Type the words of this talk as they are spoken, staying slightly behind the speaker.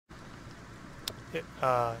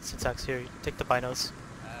Syntax here, take the binos.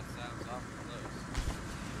 That sounds awful close.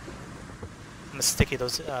 I'm gonna sticky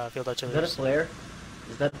those field Is that a artilleries. flare?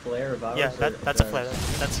 Is that a flare of ours? Yeah, or that's a theirs?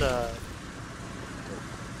 flare. That's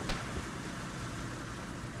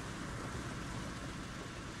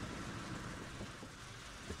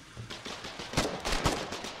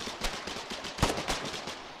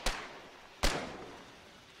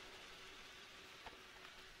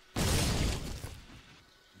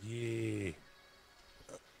Yeah.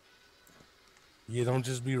 You don't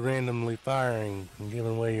just be randomly firing and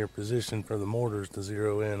giving away your position for the mortars to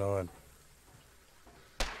zero in on.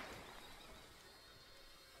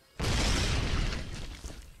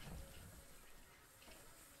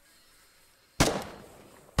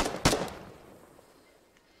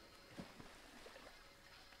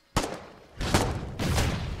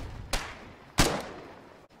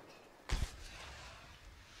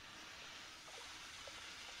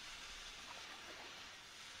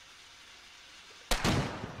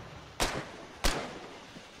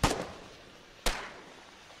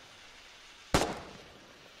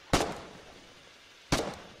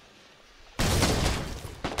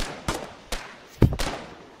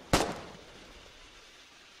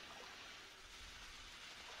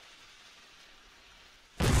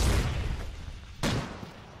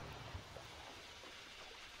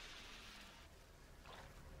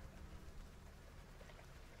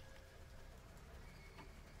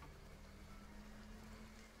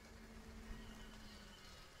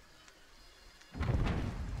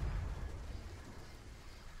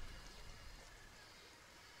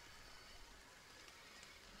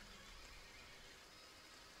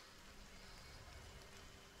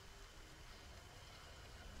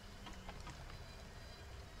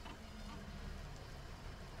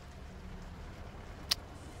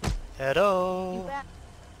 hello.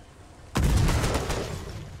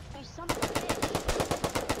 There's something.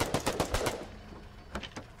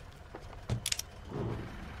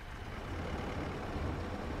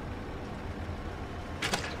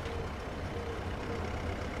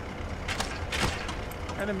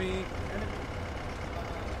 Enemy.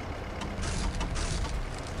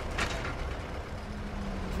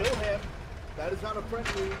 Kill him. That is not a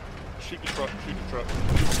friendly. Shoot the truck, shoot the truck,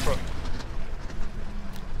 shoot the truck.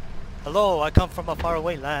 Hello, I come from a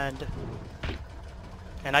faraway land.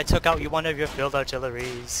 And I took out one of your field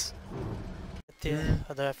artilleries. The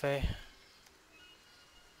other FA.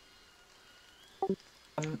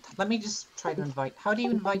 Let me just try to invite. How do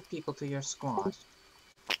you invite people to your squad?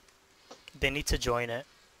 They need to join it.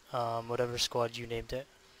 Whatever squad you named it.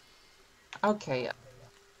 Okay,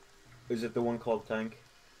 Is it the one called Tank?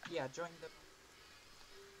 yeah, join the...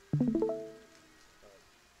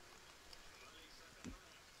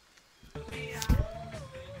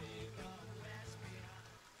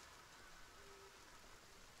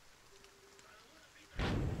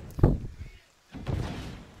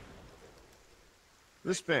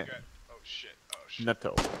 This man, Oh shit, oh shit.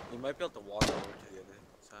 Neto, You might be able to walk over to the other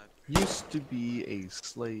side. used to be a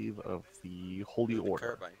slave of the Holy There's a Order,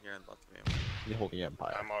 carbine here in Buckingham. the Holy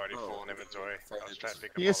Empire, I'm already Oh, full in inventory. I was trying to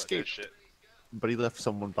pick up He all of escaped. this shit. but he left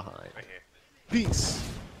someone behind. Right here. Peace!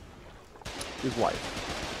 His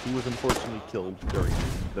wife, who was unfortunately killed during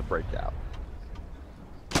the breakout.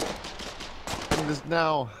 And it is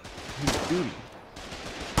now his duty,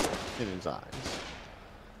 in his eyes,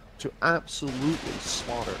 to absolutely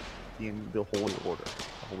slaughter the Holy Order,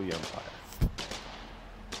 the Holy Empire. And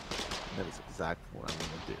that is exactly what I'm going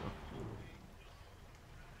to do.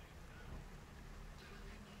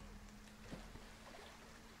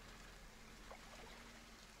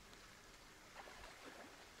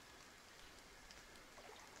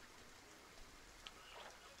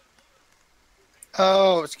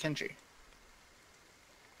 Oh, it's Kenji.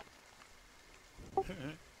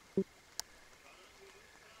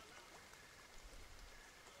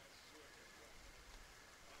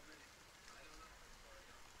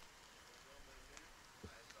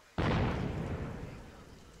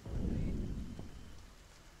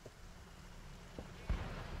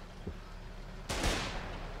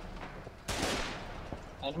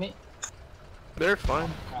 Enemy? They're fine.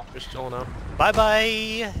 They're chilling out. Bye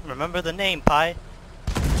bye. Remember the name, Pi.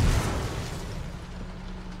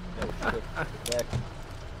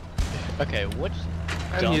 Okay, which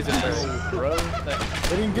I'm using dumbass bro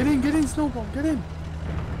that Get in, Snowball, get in!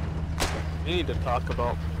 We need to talk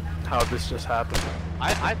about how this just happened.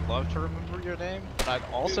 I'd love to remember your name, but I'd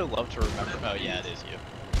also love to remember. Oh yeah, it is you.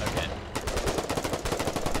 Okay.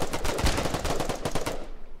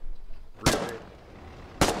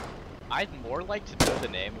 I'd more like to know the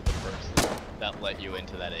name of the person that let you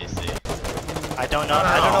into that AC. I don't know.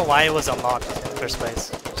 I don't know why it was unlocked in the first place.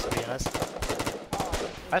 Just to be honest.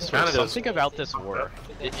 I swear, something about this war.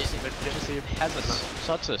 It has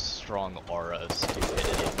such a strong aura of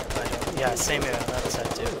stupidity. Yeah, same here on the other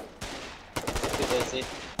side too.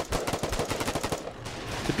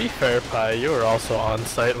 To be fair, Pi, you were also on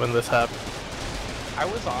site when this happened. I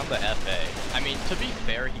was on the FA. I mean, to be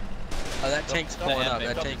fair, he... Oh, that tank's pulling up.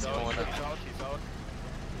 That tank's pulling up.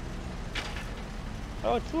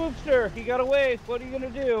 Oh, it's Swoopster! He got away! What are you gonna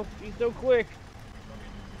do? He's so quick!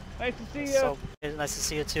 Nice to see you! So, nice to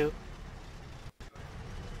see you too.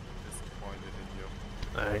 Disappointed in you.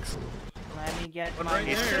 Thanks. Let me get But my... right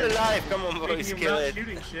He's there, still alive. Come on, boys, speaking of kill not it.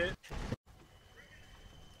 shooting shit.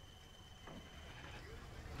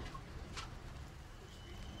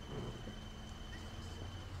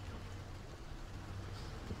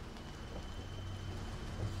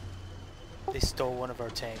 They stole one of our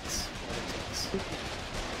tanks.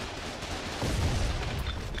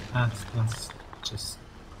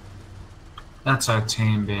 That's our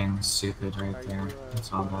team being stupid right there.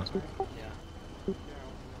 That's all that. Yeah.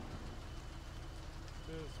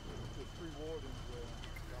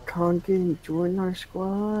 Conking, join our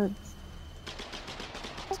squad.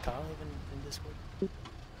 Is Kyle even in Discord?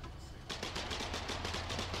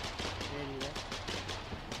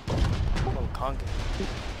 Oh, Conking.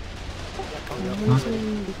 Yeah,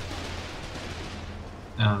 Conking.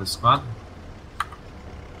 The squad?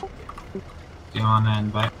 Do you wanna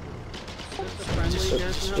invite? Destroy this,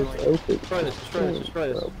 destroy this,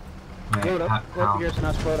 destroy this. Wait, Blow it up, blow up how? the garrison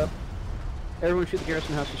house, blow it up. Everyone shoot the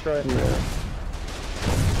garrison house, destroy it.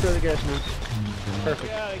 Destroy the garrison house.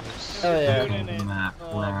 Perfect. Oh yeah. Okay, the map.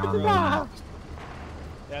 Where on the map?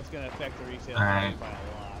 That's gonna affect the resale Alright. by a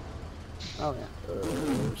lot. Oh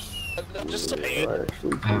yeah. Just saying.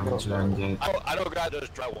 I haven't joined yet. I know a guy that does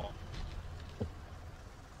drywall.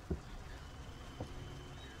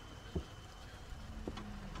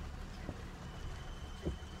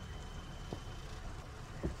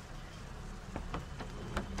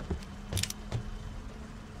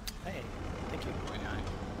 Hey, thank you.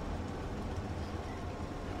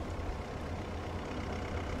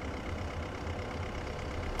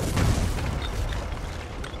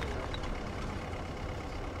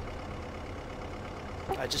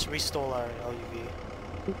 I just restole our LUV.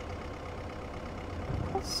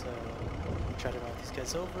 So, I'm trying to run these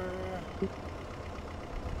guys over.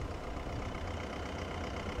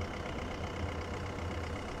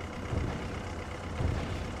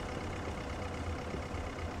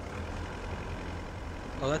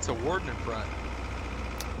 Oh, that's a warden in front.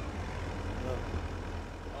 Hello.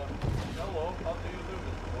 Hello, how do you do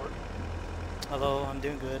this, Warden? Hello, I'm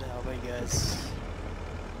doing good. How about you guys?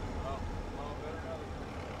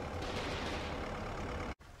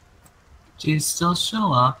 Do you still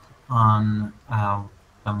show up on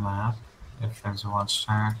the map if there's a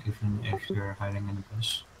watchtower, even if you're hiding in the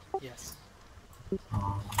bush? Yes.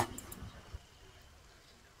 Um,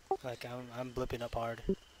 Like, I'm blipping up hard.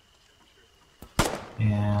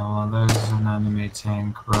 yeah, well, there's an enemy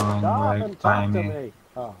tank rolling right by me.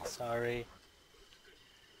 Oh. Sorry.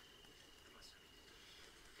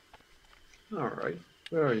 Alright,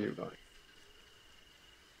 where are you going?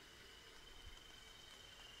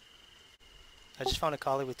 I just found a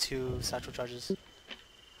collie with 2 satchel charges.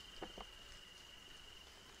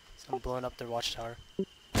 So I'm blowing up their watchtower.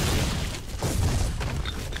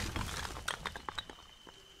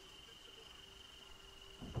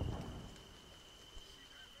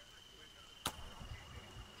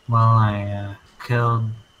 Well, I killed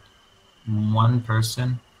one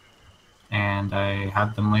person, and I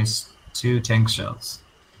had them waste 2 tank shells.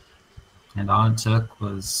 And all it took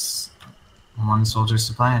was 1 soldier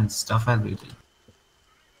supply and stuff I looted.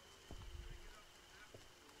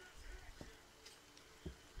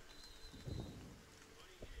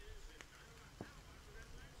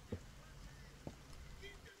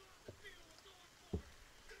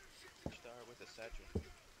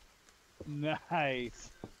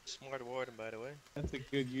 Nice. Smart warden, by the way. That's a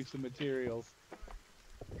good use of materials.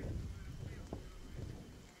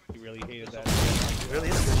 He really hated that. It really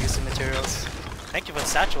is good use of materials. Thank you for the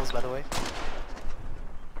satchels, by the way.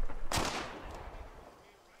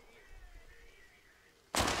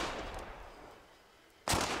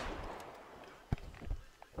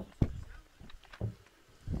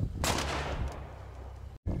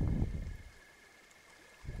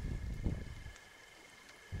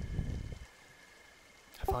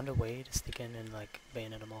 I found a way to sneak in and like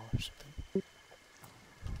bayonet them all or something.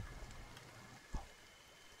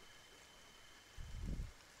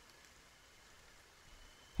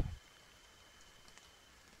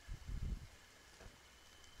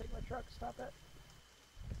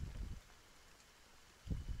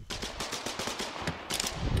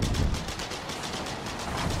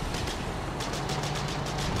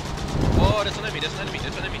 there's an enemy,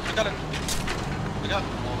 there's an enemy. Look at him. Look out.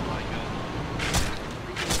 Oh my god.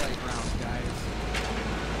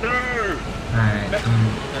 Alright,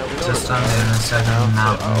 just on the other side of the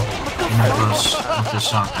mountain, in a bush with the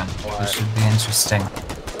shotgun. This should be interesting.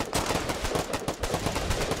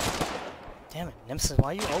 Damn it, Nemesis, why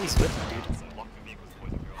are you always with me, dude?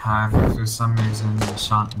 However, for some reason, they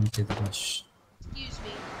shot into the bush.